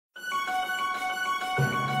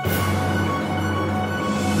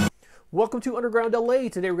Welcome to Underground LA.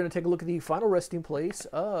 Today we're going to take a look at the final resting place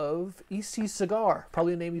of E.C. Segar.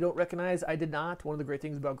 Probably a name you don't recognize. I did not. One of the great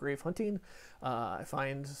things about grave hunting, I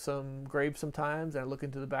find some graves sometimes and I look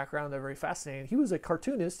into the background. They're very fascinating. He was a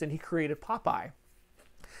cartoonist and he created Popeye.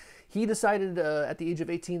 He decided at the age of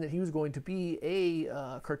 18 that he was going to be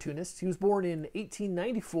a cartoonist. He was born in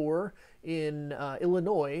 1894 in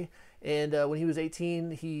Illinois, and when he was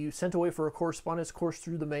 18, he sent away for a correspondence course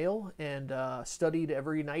through the mail and studied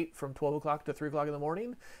every night from 12 o'clock to 3 o'clock in the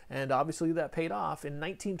morning, and obviously that paid off. In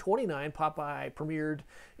 1929, Popeye premiered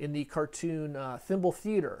in the cartoon Thimble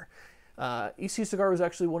Theater. E.C. Segar was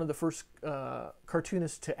actually one of the first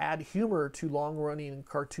cartoonists to add humor to long-running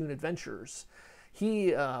cartoon adventures.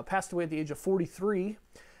 He passed away at the age of 43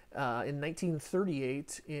 in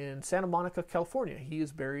 1938 in Santa Monica, California. He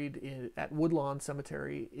is buried at Woodlawn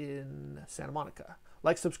Cemetary in Santa Monica.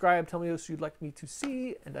 Like, subscribe, tell me what you'd like me to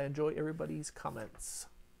see, and I enjoy everybody's comments.